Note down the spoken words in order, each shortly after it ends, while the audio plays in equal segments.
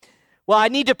Well, I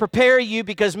need to prepare you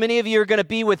because many of you are going to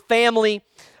be with family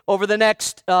over the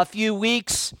next few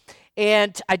weeks.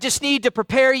 And I just need to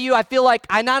prepare you. I feel like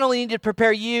I not only need to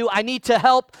prepare you, I need to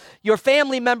help your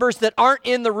family members that aren't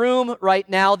in the room right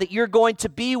now that you're going to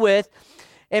be with.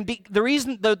 And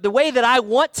the way that I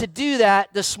want to do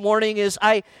that this morning is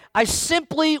I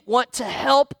simply want to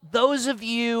help those of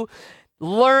you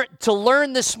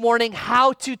learn this morning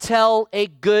how to tell a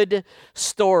good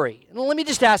story. And let me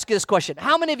just ask you this question.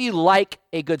 How many of you like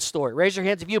a good story? Raise your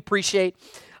hands if you appreciate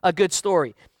a good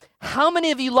story. How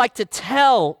many of you like to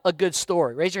tell a good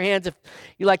story? Raise your hands if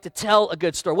you like to tell a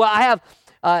good story. Well, I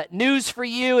have news for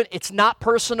you. It's not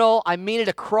personal. I mean it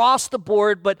across the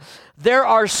board, but there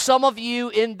are some of you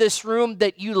in this room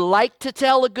that you like to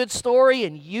tell a good story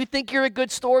and you think you're a good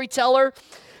storyteller,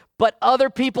 but other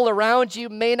people around you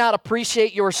may not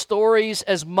appreciate your stories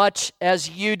as much as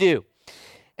you do.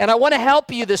 And I want to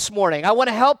help you this morning. I want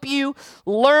to help you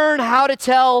learn how to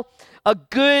tell a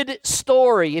good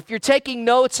story. If you're taking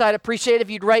notes, I'd appreciate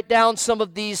if you'd write down some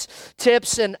of these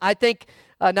tips, and I think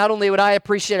not only would I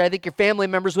appreciate it, I think your family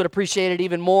members would appreciate it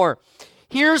even more.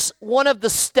 Here's one of the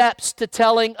steps to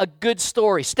telling a good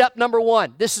story. Step number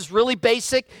one. This is really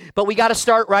basic, but we got to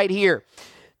start right here.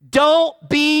 Don't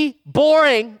be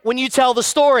boring when you tell the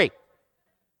story.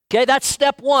 Okay, that's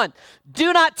step one.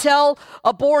 Do not tell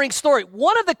a boring story.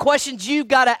 One of the questions you've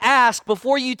got to ask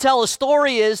before you tell a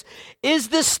story is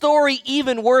this story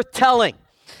even worth telling?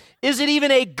 Is it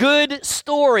even a good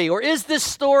story? Or is this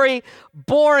story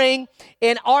boring?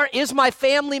 And is my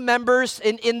family members,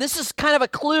 and this is kind of a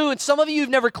clue, and some of you have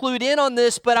never clued in on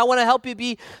this, but I want to help you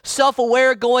be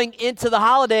self-aware going into the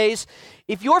holidays.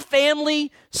 If your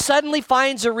family suddenly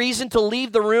finds a reason to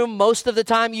leave the room most of the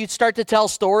time you start to tell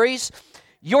stories,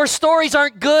 your stories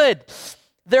aren't good.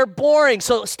 They're boring.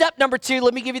 So step number two,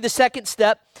 let me give you the second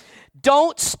step.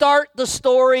 Don't start the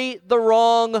story the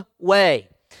wrong way.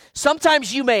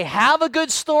 Sometimes you may have a good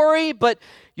story, but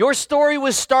your story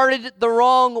was started the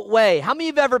wrong way. How many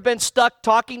of you have ever been stuck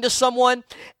talking to someone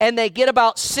and they get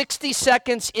about 60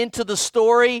 seconds into the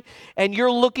story and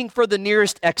you're looking for the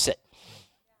nearest exit?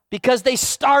 Because they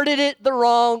started it the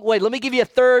wrong way. Let me give you a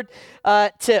third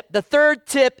tip. The third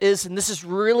tip is, and this is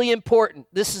really important.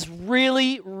 This is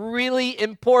really, really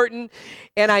important.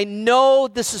 And I know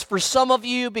this is for some of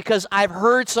you because I've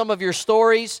heard some of your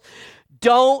stories.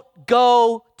 Don't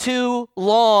go too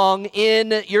long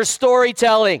in your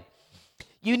storytelling.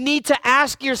 You need to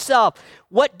ask yourself,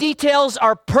 what details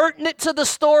are pertinent to the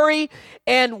story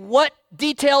and what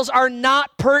details are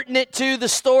not pertinent to the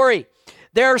story?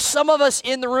 There are some of us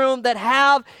in the room that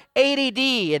have ADD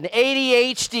and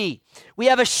ADHD. We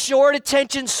have a short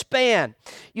attention span.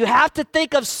 You have to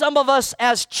think of some of us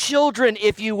as children,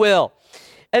 if you will.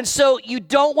 And so you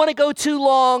don't want to go too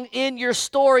long in your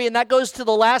story, and that goes to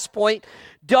the last point.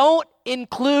 Don't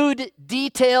include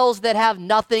details that have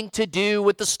nothing to do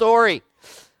with the story.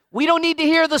 We don't need to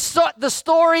hear the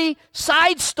story,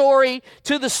 side story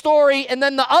to the story, and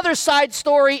then the other side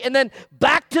story, and then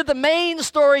back to the main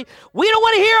story. We don't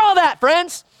want to hear all that,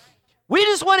 friends. We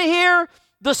just want to hear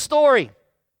the story.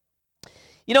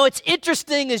 You know, it's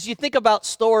interesting as you think about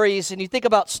stories and you think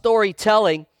about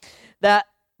storytelling that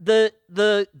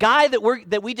the guy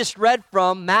that we just read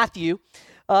from, Matthew,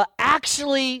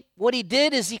 actually what he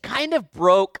did is he kind of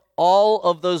broke all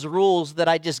of those rules that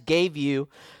I just gave you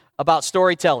about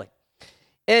storytelling.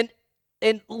 And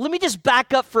let me just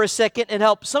back up for a second and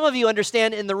help some of you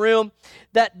understand in the room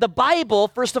that the Bible,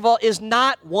 first of all, is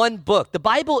not one book. The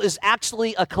Bible is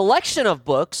actually a collection of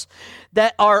books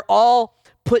that are all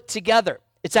put together.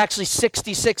 It's actually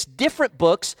 66 different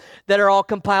books that are all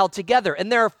compiled together.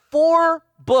 And there are 4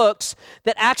 books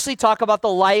that actually talk about the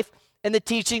life and the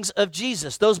teachings of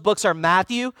Jesus. Those books are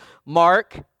Matthew,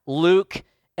 Mark, Luke,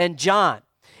 and John.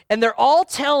 And they're all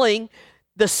telling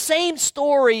the same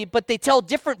story, but they tell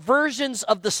different versions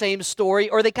of the same story,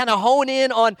 or they kind of hone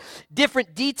in on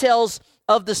different details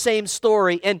of the same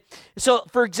story. And so,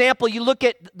 for example, you look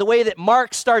at the way that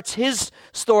Mark starts his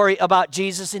story about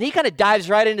Jesus, and he kind of dives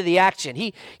right into the action.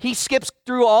 He skips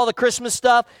through all the Christmas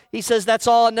stuff. He says, that's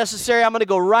all unnecessary. I'm going to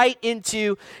go right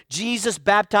into Jesus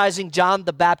baptizing John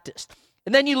the Baptist.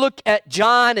 And then you look at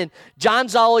John, and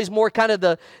John's always more kind of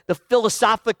the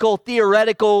philosophical,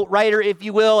 theoretical writer, if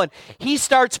you will. And he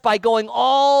starts by going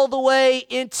all the way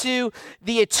into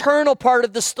the eternal part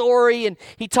of the story. And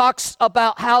he talks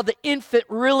about how the infant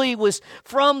really was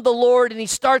from the Lord. And he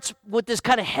starts with this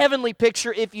kind of heavenly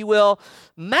picture, if you will.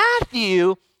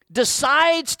 Matthew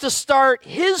decides to start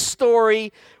his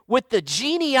story with the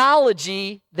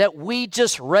genealogy that we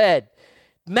just read.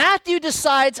 Matthew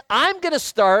decides, I'm going to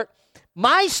start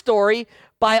my story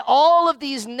by all of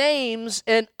these names.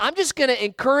 And I'm just going to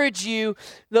encourage you,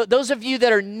 those of you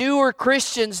that are newer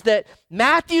Christians, that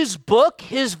Matthew's book,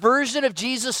 his version of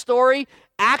Jesus' story,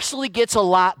 actually gets a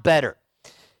lot better.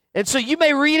 And so you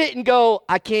may read it and go,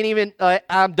 I can't even,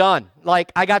 I'm done.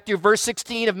 Like, I got through verse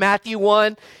 16 of Matthew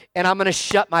 1, and I'm going to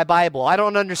shut my Bible. I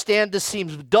don't understand. This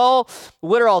seems dull.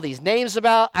 What are all these names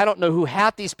about? I don't know who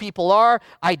half these people are.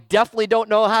 I definitely don't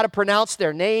know how to pronounce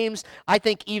their names. I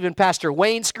think even Pastor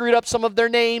Wayne screwed up some of their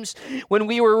names when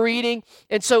we were reading.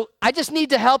 And so I just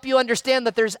need to help you understand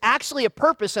that there's actually a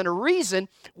purpose and a reason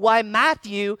why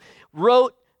Matthew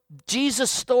wrote Jesus'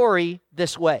 story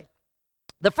this way.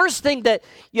 The first thing that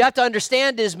you have to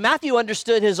understand is Matthew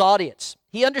understood his audience.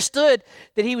 He understood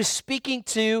that he was speaking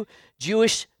to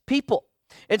Jewish people.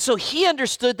 And so he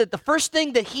understood that the first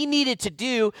thing that he needed to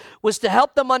do was to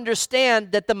help them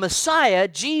understand that the Messiah,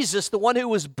 Jesus, the one who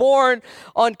was born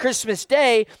on Christmas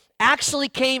Day, actually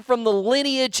came from the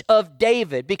lineage of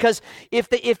David. Because if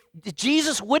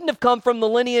Jesus wouldn't have come from the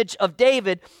lineage of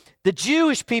David, the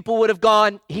Jewish people would have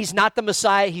gone, he's not the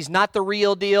Messiah, he's not the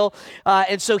real deal.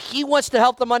 And so he wants to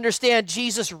help them understand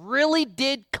Jesus really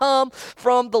did come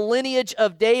from the lineage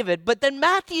of David. But then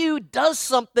Matthew does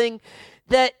something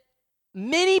that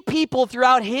many people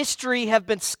throughout history have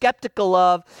been skeptical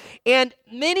of, and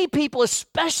many people,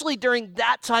 especially during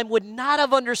that time, would not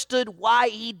have understood why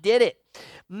he did it.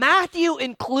 Matthew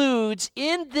includes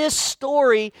in this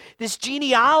story, this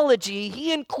genealogy,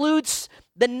 he includes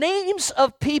the names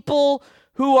of people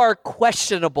who are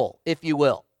questionable, if you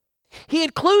will. He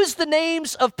includes the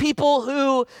names of people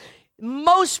who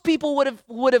most people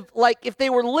would have like, if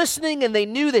they were listening and they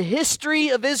knew the history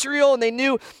of Israel and they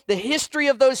knew the history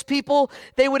of those people,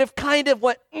 they would have kind of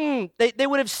went, they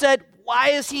would have said, why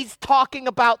is he talking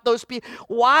about those people?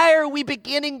 Why are we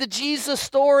beginning the Jesus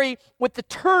story with the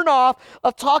turnoff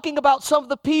of talking about some of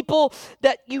the people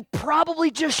that you probably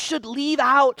just should leave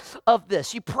out of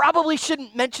this? You probably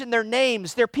shouldn't mention their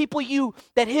names. They're people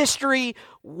that history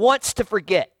wants to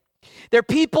forget. They're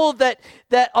people that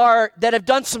have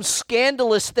done some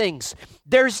scandalous things.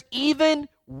 There's even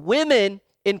women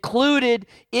included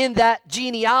in that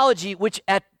genealogy, which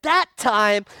at that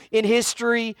time in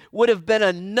history would have been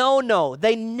a no-no.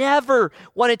 They never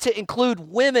wanted to include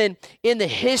women in the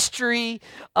history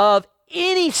of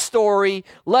any story,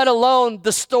 let alone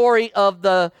the story of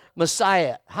the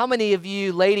Messiah. How many of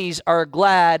you ladies are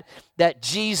glad that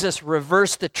Jesus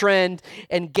reversed the trend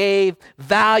and gave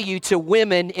value to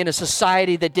women in a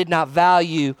society that did not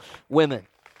value women?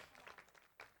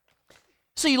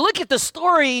 So you look at the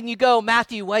story and you go,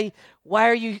 Matthew, why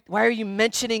are you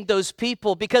mentioning those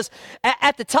people? Because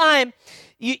at the time,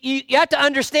 you have to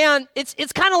understand,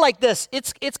 it's kind of like this.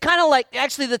 It's kind of like,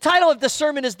 actually, the title of the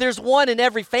sermon is There's One in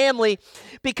Every Family,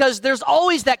 because there's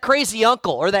always that crazy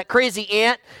uncle or that crazy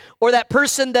aunt or that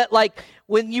person that, like,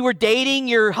 when you were dating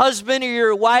your husband or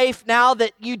your wife, now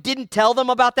that you didn't tell them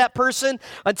about that person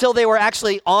until they were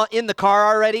actually in the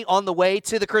car already on the way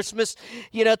to the Christmas,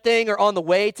 thing, or on the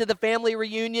way to the family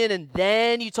reunion, and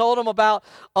then you told them about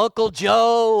Uncle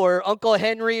Joe or Uncle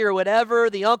Henry or whatever,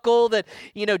 the uncle that,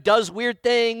 does weird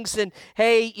things, and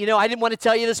hey, I didn't want to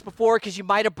tell you this before because you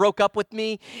might have broke up with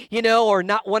me, or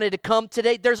not wanted to come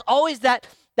today. There's always that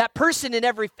person in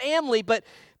every family, but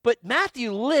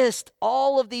Matthew lists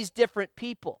all of these different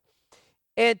people.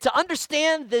 And to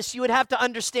understand this, you would have to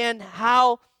understand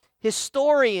how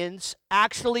historians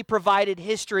actually provided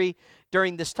history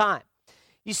during this time.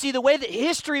 You see, the way that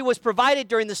history was provided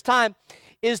during this time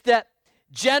is that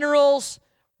generals,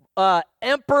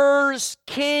 emperors,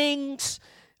 kings,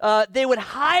 they would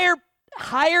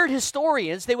hired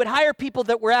historians. They would hire people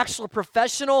that were actual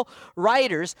professional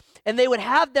writers, and they would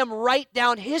have them write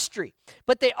down history.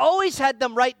 But they always had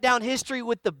them write down history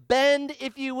with the bend,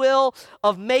 if you will,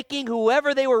 of making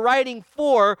whoever they were writing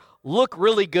for look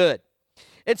really good.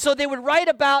 And so they would write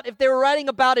about, if they were writing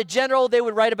about a general, they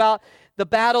would write about the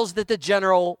battles that the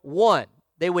general won.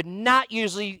 They would not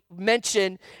usually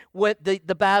mention what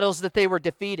the battles that they were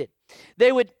defeated.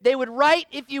 They would write,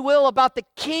 if you will, about the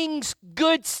king's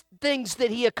good things that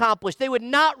he accomplished. They would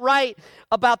not write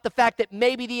about the fact that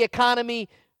maybe the economy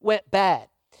went bad.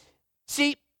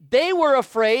 See, they were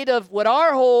afraid of what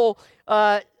our whole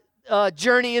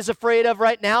journey is afraid of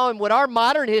right now, and what our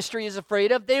modern history is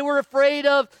afraid of. They were afraid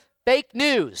of fake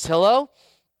news. Hello?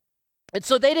 And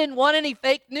so they didn't want any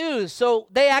fake news. So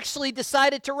they actually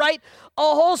decided to write a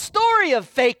whole story of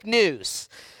fake news.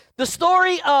 The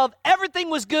story of everything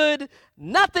was good,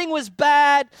 nothing was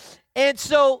bad, And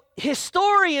so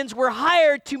historians were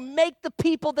hired to make the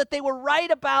people that they were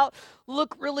right about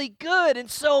look really good.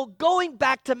 And so going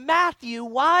back to Matthew,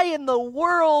 why in the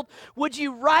world would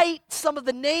you write some of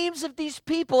the names of these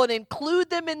people and include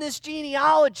them in this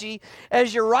genealogy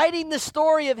as you're writing the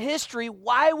story of history?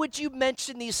 Why would you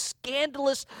mention these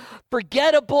scandalous,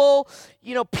 forgettable,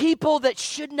 people that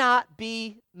should not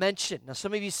be mentioned? Now,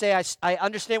 some of you say, I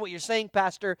understand what you're saying,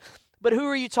 Pastor, but who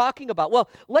are you talking about? Well,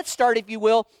 let's start, if you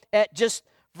will, at just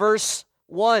verse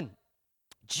 1.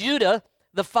 Judah,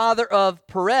 the father of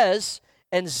Perez,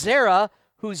 and Zerah,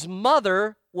 whose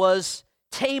mother was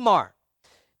Tamar.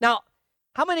 Now,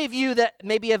 how many of you that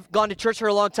maybe have gone to church for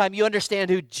a long time, you understand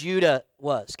who Judah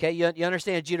was, okay? You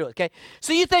understand who Judah was, okay?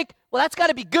 So you think, well, that's got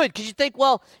to be good, because you think,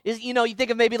 well, you think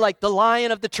of maybe like the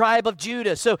Lion of the tribe of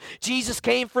Judah. So Jesus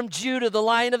came from Judah, the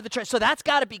Lion of the tribe. So that's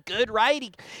got to be good,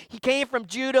 right? He came from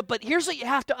Judah. But here's what you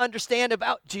have to understand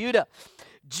about Judah.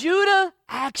 Judah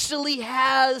actually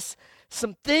has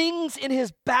some things in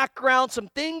his background, some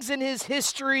things in his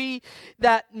history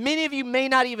that many of you may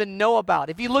not even know about.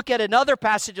 If you look at another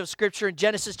passage of Scripture in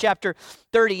Genesis chapter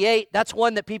 38, that's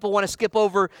one that people want to skip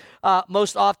over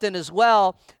most often as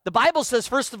well. The Bible says,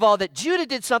 first of all, that Judah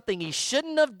did something he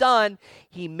shouldn't have done.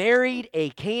 He married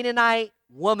a Canaanite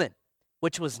woman,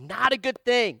 which was not a good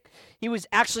thing. He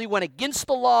went against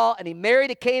the law, and he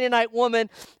married a Canaanite woman,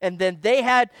 and then they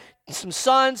had some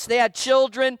sons, they had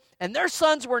children, and their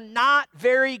sons were not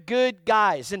very good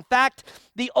guys. In fact,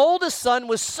 the oldest son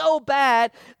was so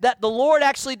bad that the Lord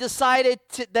actually decided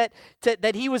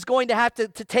that he was going to have to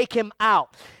take him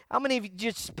out. How many of you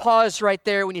just pause right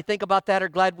there when you think about that, are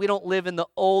glad we don't live in the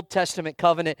Old Testament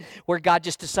covenant where God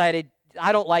just decided,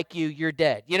 I don't like you, you're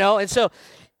dead, And so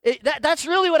that's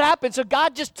really what happened. So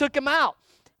God just took him out.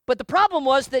 But the problem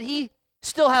was that he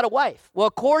still had a wife. Well,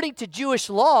 according to Jewish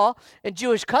law and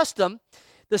Jewish custom,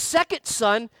 the second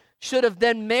son should have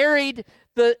then married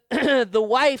the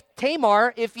wife,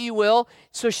 Tamar, if you will,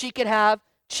 so she could have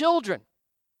children.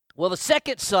 Well, the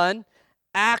second son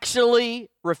actually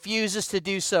refuses to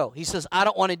do so. He says, I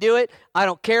don't want to do it. I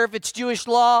don't care if it's Jewish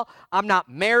law. I'm not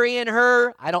marrying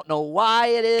her. I don't know why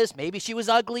it is. Maybe she was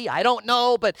ugly. I don't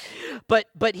know. But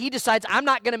he decides, I'm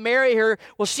not going to marry her.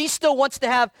 Well, she still wants to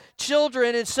have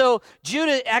children. And so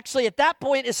Judah actually at that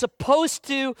point is supposed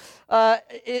to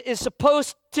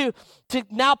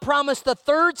now promise the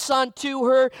third son to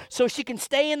her so she can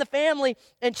stay in the family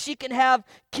and she can have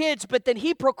kids. But then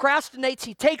he procrastinates.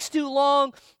 He takes too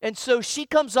long. And so she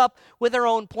comes up with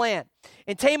her own plan.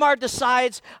 And Tamar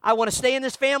decides, I want to stay in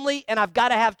this family and I've got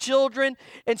to have children.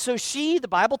 And so she, the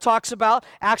Bible talks about,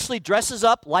 actually dresses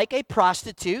up like a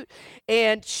prostitute,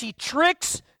 and she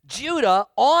tricks Judah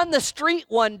on the street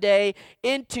one day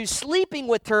into sleeping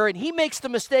with her, and he makes the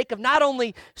mistake of not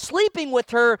only sleeping with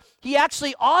her, he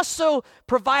actually also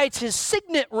provides his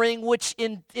signet ring, which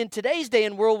in today's day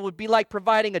and world would be like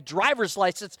providing a driver's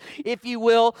license, if you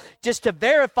will, just to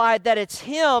verify that it's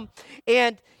him.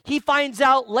 And he finds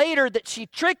out later that she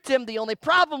tricked him. The only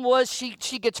problem was she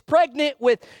gets pregnant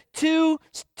with two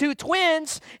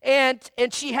twins, and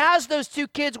she has those two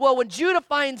kids. Well, when Judah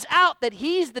finds out that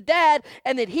he's the dad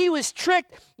and that he was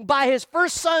tricked by his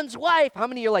first son's wife, how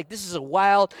many of you are like, this is a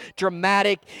wild,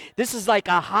 dramatic, this is like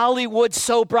a Hollywood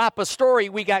soap opera story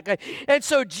we got. And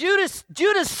so Judah's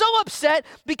so upset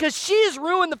because she has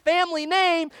ruined the family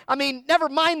name. I mean, never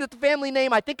mind that the family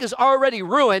name I think is already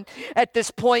ruined at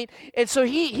this point. And so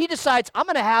he decides, I'm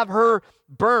going to have her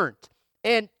burned.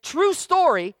 And true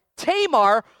story,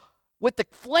 Tamar, with the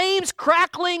flames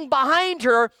crackling behind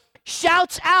her,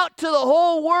 shouts out to the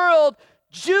whole world,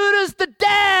 Judah's the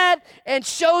dad, and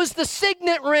shows the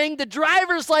signet ring, the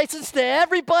driver's license, to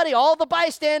everybody, all the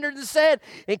bystanders, and said,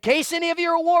 in case any of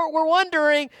you were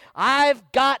wondering,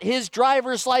 I've got his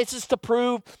driver's license to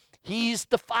prove he's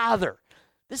the father.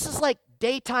 This is like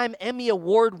daytime Emmy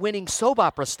Award-winning soap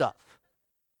opera stuff.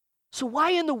 So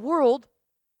why in the world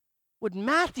would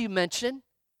Matthew mention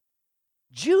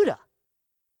Judah?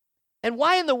 And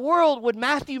why in the world would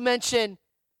Matthew mention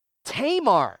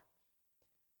Tamar?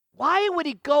 Why would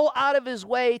he go out of his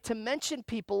way to mention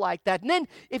people like that? And then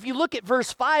if you look at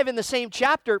verse 5 in the same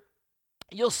chapter,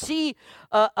 you'll see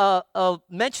a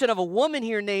mention of a woman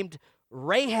here named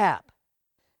Rahab.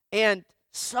 And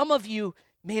some of you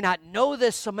may not know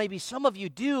this, so maybe some of you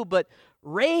do, but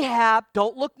Rahab,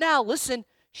 don't look now, listen,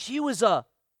 she was a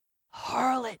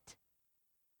harlot.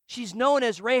 She's known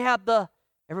as Rahab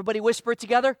everybody whisper it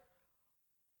together?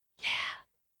 Yeah.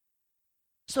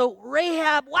 So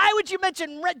Rahab, why would you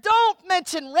mention, don't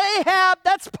mention Rahab.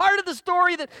 That's part of the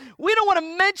story that we don't want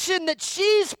to mention, that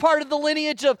she's part of the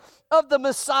lineage of the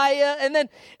Messiah. And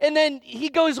then he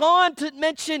goes on to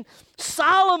mention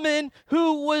Solomon,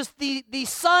 who was the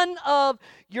son of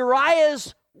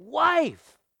Uriah's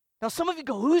wife. Now some of you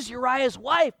go, who's Uriah's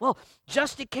wife? Well,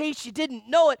 just in case you didn't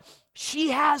know it, she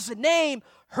has a name.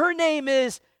 Her name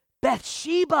is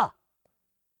Bathsheba.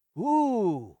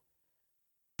 Ooh.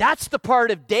 That's the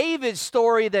part of David's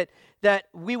story that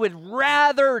we would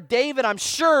rather, David, I'm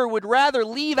sure, would rather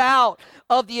leave out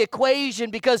of the equation,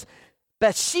 because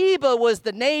Bathsheba was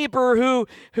the neighbor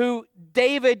who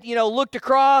David, looked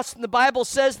across, and the Bible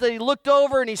says that he looked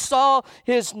over and he saw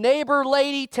his neighbor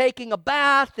lady taking a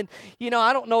bath. And,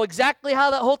 I don't know exactly how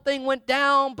that whole thing went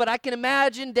down, but I can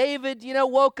imagine David,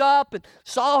 woke up and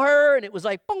saw her, and it was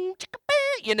like, boom,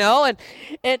 chicka,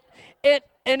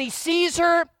 and he sees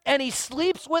her, and he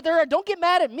sleeps with her. Don't get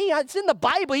mad at me. It's in the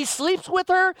Bible. He sleeps with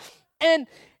her, and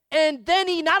then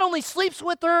he not only sleeps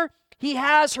with her, he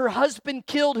has her husband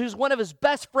killed, who's one of his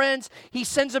best friends. He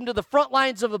sends him to the front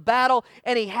lines of a battle,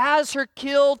 and he has her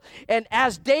killed. And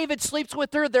as David sleeps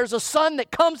with her, there's a son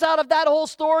that comes out of that whole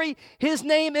story. His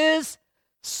name is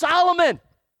Solomon.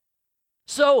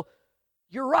 So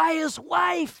Uriah's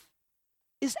wife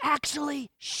is actually,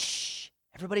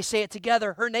 everybody say it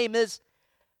together. Her name is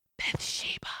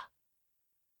Bathsheba.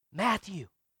 Matthew,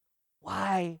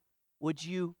 why would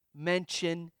you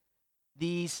mention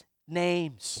these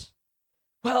names?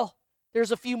 Well,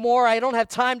 there's a few more. I don't have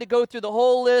time to go through the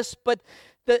whole list, but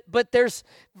there's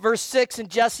verse 6, and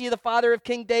Jesse, the father of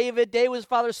King David. David was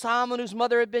father of Solomon, whose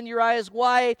mother had been Uriah's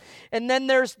wife. And then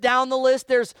there's down the list,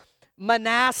 there's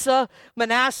Manasseh.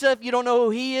 Manasseh, if you don't know who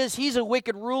he is, he's a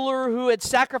wicked ruler who had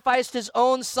sacrificed his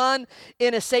own son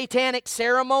in a satanic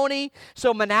ceremony.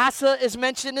 So Manasseh is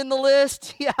mentioned in the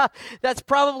list. Yeah, that's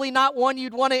probably not one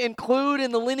you'd want to include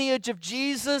in the lineage of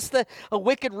Jesus, a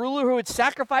wicked ruler who had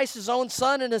sacrificed his own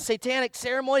son in a satanic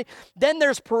ceremony. Then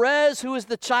there's Perez, who is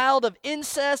the child of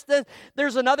incest. Then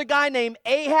there's another guy named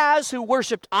Ahaz who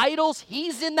worshiped idols.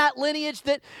 He's in that lineage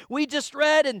that we just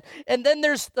read. And then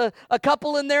there's a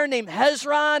couple in there named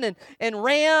Hezron and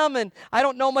Ram, and I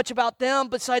don't know much about them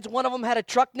besides one of them had a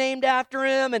truck named after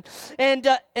him, and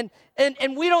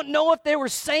we don't know if they were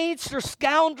saints or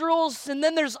scoundrels. And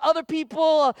then there's other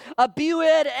people,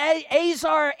 Abiud,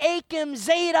 Azar, Achim,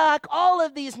 Zadok, all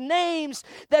of these names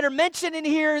that are mentioned in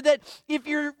here, that if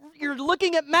you're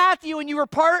looking at Matthew and you were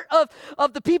part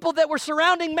of the people that were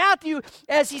surrounding Matthew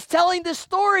as he's telling this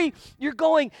story, you're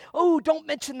going, oh, don't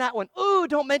mention that one. Oh,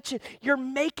 don't mention. You're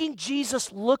making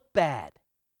Jesus look bad.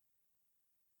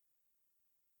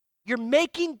 You're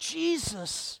making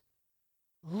Jesus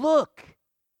look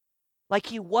like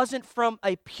he wasn't from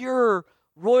a pure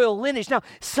royal lineage. Now,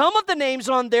 some of the names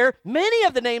on there, many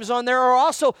of the names on there are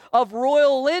also of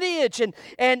royal lineage,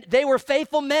 and they were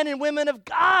faithful men and women of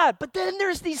God. But then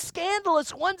there's these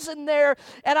scandalous ones in there,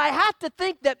 and I have to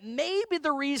think that maybe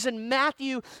the reason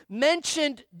Matthew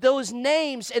mentioned those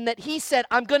names and that he said,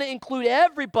 I'm going to include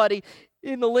everybody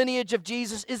in the lineage of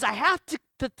Jesus, is I have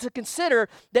to consider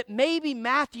that maybe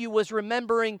Matthew was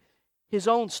remembering his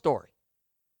own story.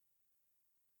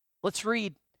 Let's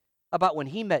read about when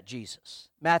he met Jesus.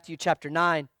 Matthew chapter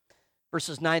 9,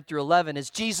 verses 9 through 11. As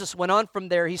Jesus went on from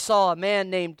there, he saw a man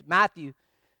named Matthew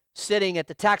sitting at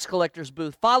the tax collector's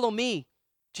booth. Follow me,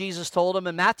 Jesus told him,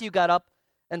 and Matthew got up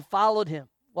and followed him.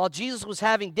 While Jesus was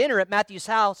having dinner at Matthew's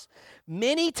house,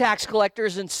 many tax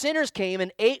collectors and sinners came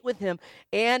and ate with him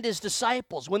and his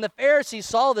disciples. When the Pharisees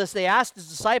saw this, they asked his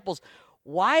disciples,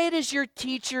 why does your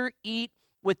teacher eat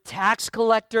with tax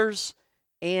collectors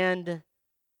and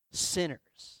sinners?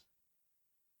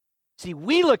 See,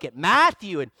 we look at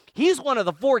Matthew, and he's one of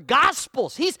the four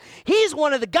Gospels. He's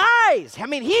one of the guys. I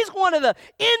mean, he's one of the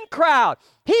in crowd.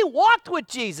 He walked with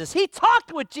Jesus. He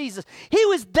talked with Jesus. He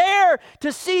was there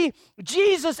to see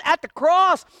Jesus at the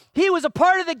cross. He was a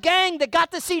part of the gang that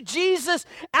got to see Jesus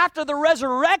after the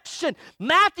resurrection.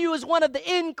 Matthew is one of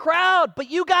the in crowd,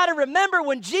 but you got to remember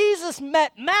when Jesus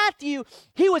met Matthew,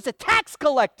 he was a tax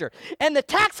collector, and the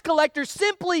tax collector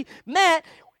simply meant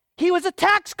he was a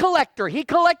tax collector. He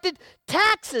collected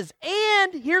taxes.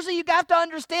 And here's what you got to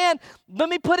understand. Let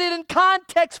me put it in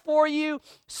context for you.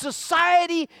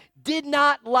 Society did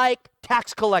not like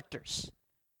tax collectors.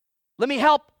 Let me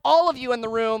help all of you in the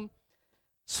room.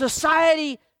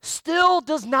 Society still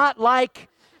does not like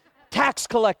tax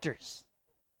collectors.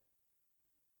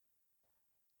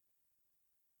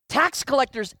 Tax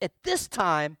collectors at this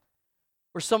time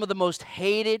were some of the most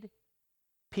hated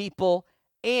people,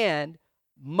 and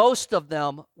most of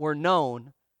them were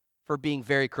known for being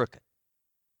very crooked.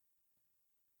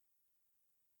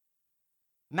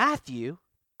 Matthew,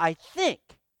 I think,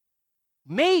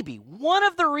 maybe one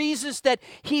of the reasons that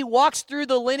he walks through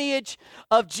the lineage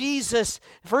of Jesus,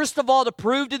 first of all, to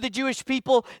prove to the Jewish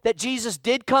people that Jesus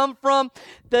did come from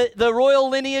the royal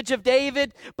lineage of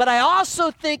David. But I also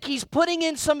think he's putting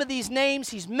in some of these names.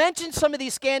 He's mentioned some of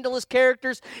these scandalous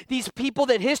characters, these people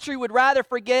that history would rather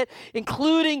forget,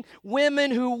 including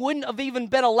women who wouldn't have even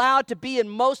been allowed to be in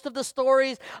most of the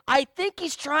stories. I think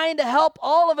he's trying to help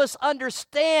all of us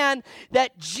understand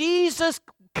that Jesus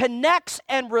connects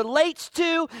and relates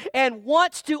to and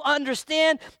wants to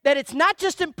understand that it's not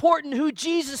just important who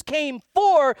Jesus came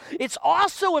for, it's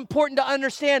also important to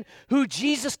understand who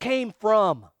Jesus came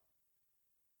from.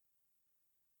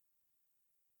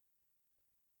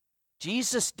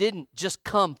 Jesus didn't just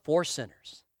come for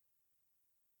sinners.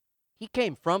 He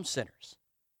came from sinners.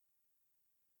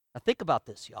 Now think about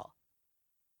this, y'all.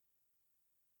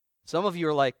 Some of you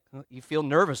are like, you feel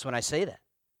nervous when I say that.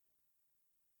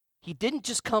 He didn't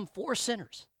just come for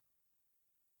sinners.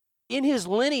 In his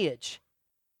lineage,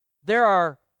 there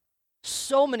are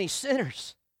so many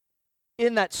sinners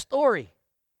in that story.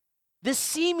 This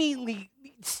seemingly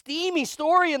steamy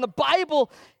story in the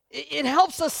Bible, it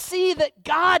helps us see that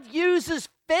God uses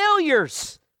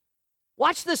failures.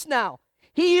 Watch this now.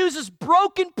 He uses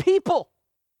broken people.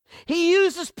 He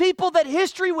uses people that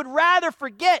history would rather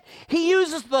forget. He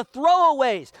uses the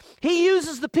throwaways. He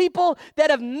uses the people that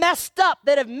have messed up,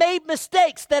 that have made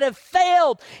mistakes, that have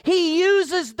failed. He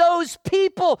uses those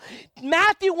people.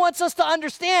 Matthew wants us to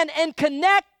understand and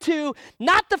connect to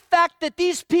not the fact that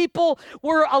these people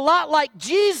were a lot like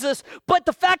Jesus, but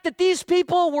the fact that these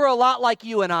people were a lot like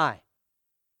you and I.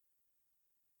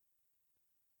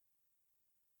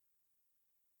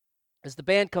 As the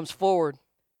band comes forward,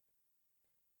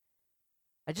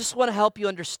 I just want to help you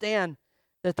understand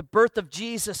that the birth of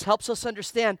Jesus helps us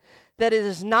understand that it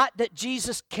is not that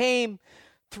Jesus came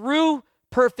through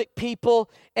perfect people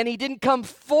and he didn't come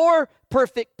for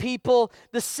perfect people.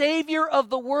 The Savior of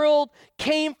the world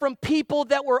came from people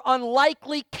that were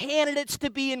unlikely candidates to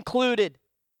be included.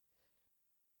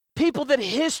 People that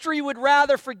history would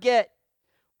rather forget.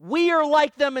 We are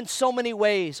like them in so many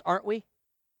ways, aren't we?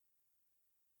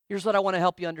 Here's what I want to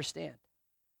help you understand.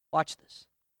 Watch this.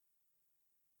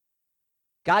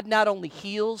 God not only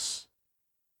heals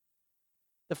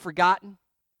the forgotten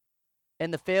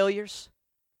and the failures,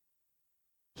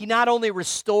 he not only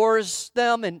restores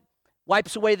them and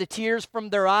wipes away the tears from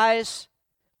their eyes.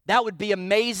 That would be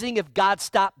amazing if God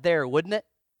stopped there, wouldn't it?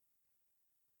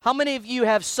 How many of you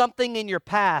have something in your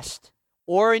past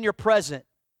or in your present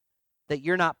that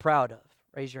you're not proud of?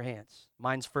 Raise your hands.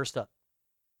 Mine's first up.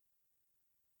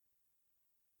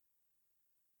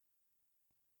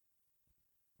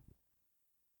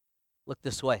 Look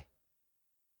this way.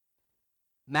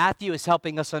 Matthew is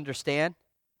helping us understand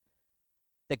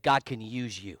that God can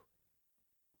use you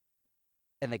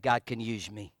and that God can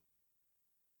use me.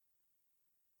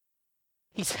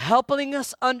 He's helping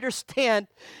us understand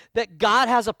that God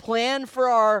has a plan for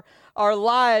our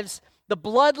lives. The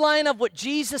bloodline of what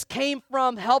Jesus came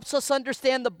from helps us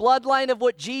understand the bloodline of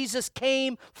what Jesus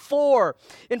came for.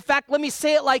 In fact, let me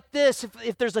say it like this.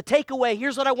 If there's a takeaway,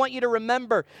 here's what I want you to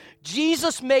remember.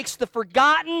 Jesus makes the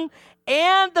forgotten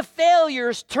and the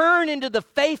failures turn into the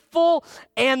faithful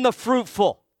and the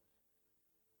fruitful.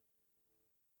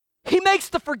 He makes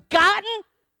the forgotten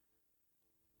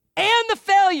and the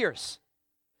failures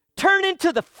turn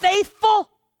into the faithful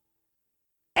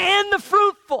and the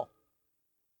fruitful.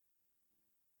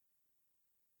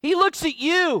 He looks at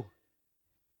you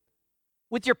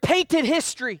with your painted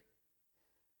history,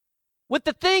 with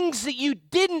the things that you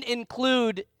didn't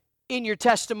include in your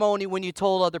testimony when you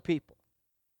told other people,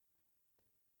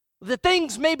 the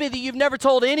things maybe that you've never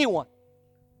told anyone,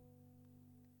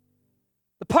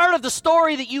 the part of the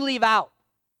story that you leave out,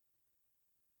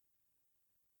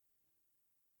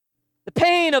 the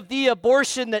pain of the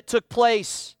abortion that took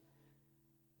place,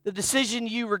 the decision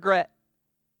you regret,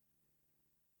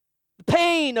 the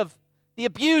pain of the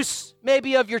abuse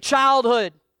maybe of your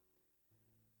childhood,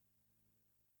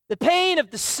 the pain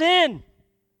of the sin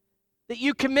that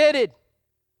you committed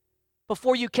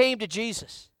before you came to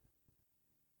Jesus.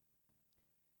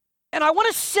 And I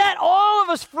want to set all of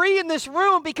us free in this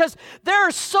room because there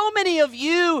are so many of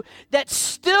you that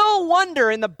still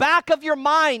wonder in the back of your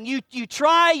mind. You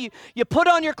try, you put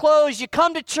on your clothes, you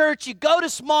come to church, you go to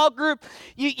small group,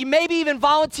 you maybe even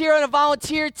volunteer on a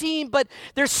volunteer team, but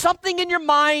there's something in your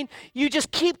mind you just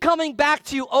keep coming back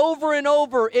to over and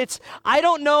over. It's, I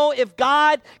don't know if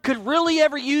God could really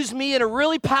ever use me in a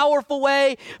really powerful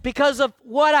way because of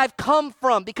what I've come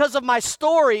from, because of my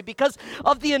story, because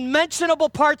of the unmentionable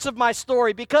parts of my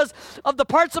story, because of the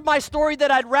parts of my story that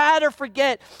I'd rather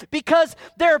forget, because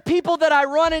there are people that I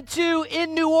run into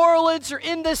in New Orleans or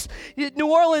in this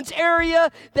New Orleans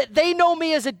area that they know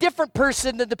me as a different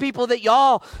person than the people that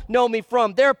y'all know me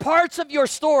from. There are parts of your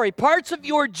story, parts of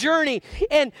your journey,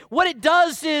 and what it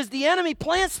does is the enemy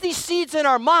plants these seeds in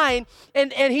our mind,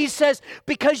 and he says,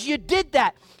 because you did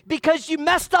that, because you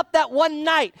messed up that one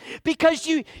night, because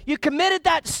you committed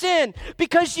that sin,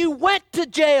 because you went to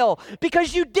jail,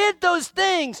 because you did those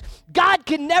things, God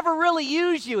can never really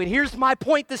use you. And here's my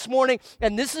point this morning,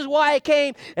 and this is why I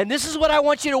came, and this is what I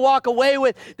want you to walk away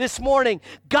with this morning.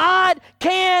 God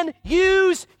can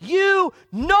use you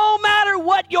no matter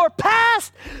what your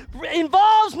past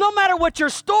involves, no matter what your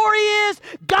story is.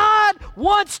 God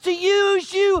wants to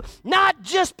use you not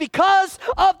just because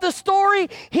of the story.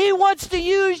 He wants to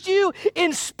use you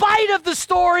in spite of the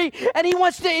story, and he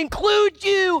wants to include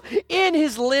you in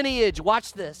his lineage.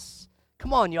 Watch this.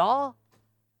 Come on, y'all.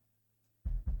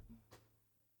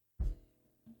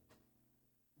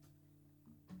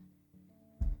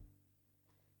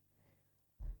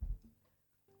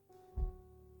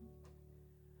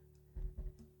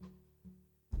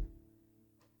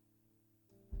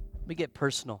 Let me get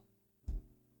personal.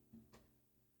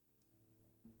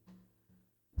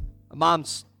 My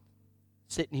mom's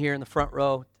sitting here in the front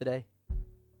row today.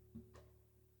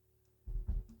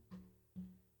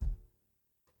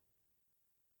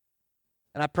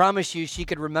 And I promise you, she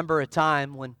could remember a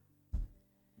time when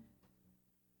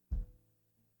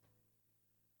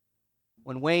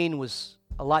Wayne was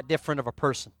a lot different of a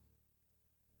person.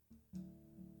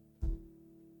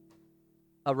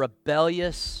 A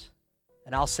rebellious,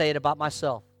 and I'll say it about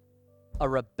myself, a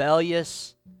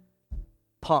rebellious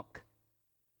punk.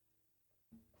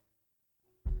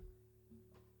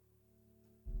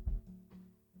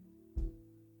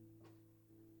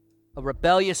 A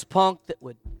rebellious punk that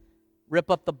would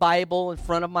rip up the Bible in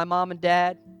front of my mom and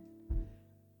dad.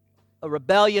 A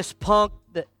rebellious punk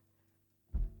that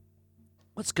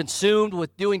was consumed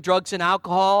with doing drugs and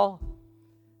alcohol.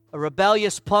 A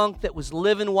rebellious punk that was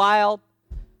living wild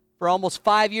for almost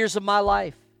 5 years of my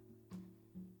life.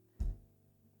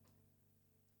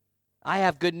 I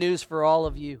have good news for all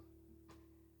of you.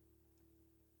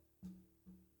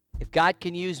 If God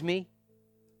can use me,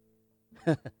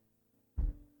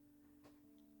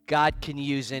 God can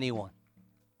use anyone.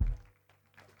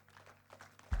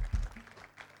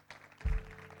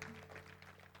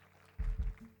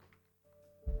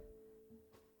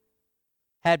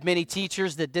 Had many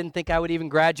teachers that didn't think I would even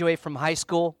graduate from high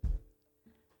school.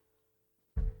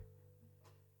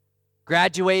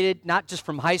 Graduated not just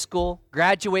from high school,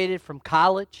 graduated from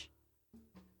college.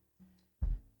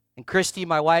 And Christy,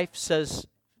 my wife, says,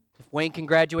 if Wayne can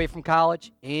graduate from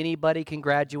college, anybody can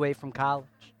graduate from college.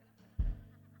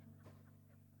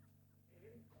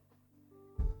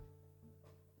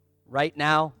 Right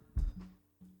now,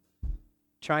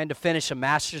 trying to finish a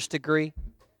master's degree.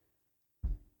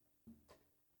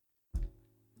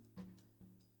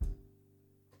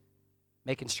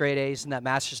 Making straight A's in that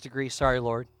master's degree. Sorry,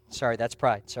 Lord. Sorry, that's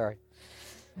pride. Sorry.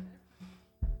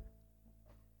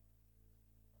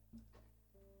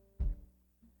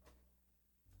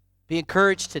 Be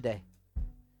encouraged today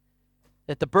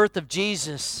that the birth of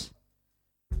Jesus,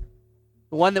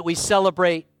 the one that we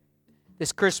celebrate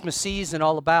this Christmas season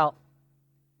all about,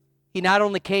 he not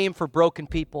only came for broken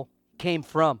people, he came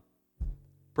from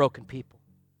broken people.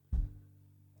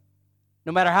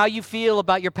 No matter how you feel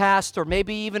about your past or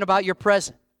maybe even about your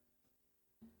present,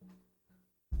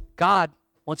 God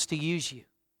wants to use you.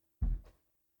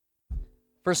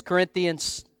 1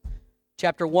 Corinthians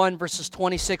chapter 1, verses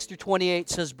 26 through 28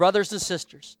 says, brothers and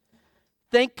sisters,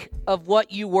 think of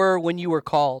what you were when you were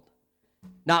called.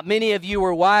 Not many of you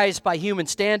were wise by human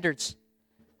standards.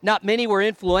 Not many were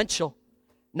influential.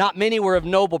 Not many were of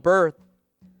noble birth.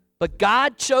 But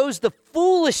God chose the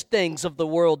foolish things of the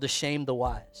world to shame the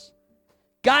wise.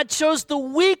 God chose the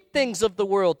weak things of the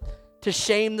world to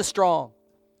shame the strong.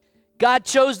 God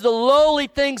chose the lowly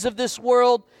things of this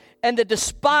world and the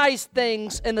despised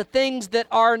things and the things that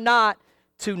are not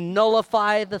to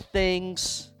nullify the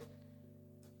things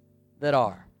that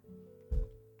are.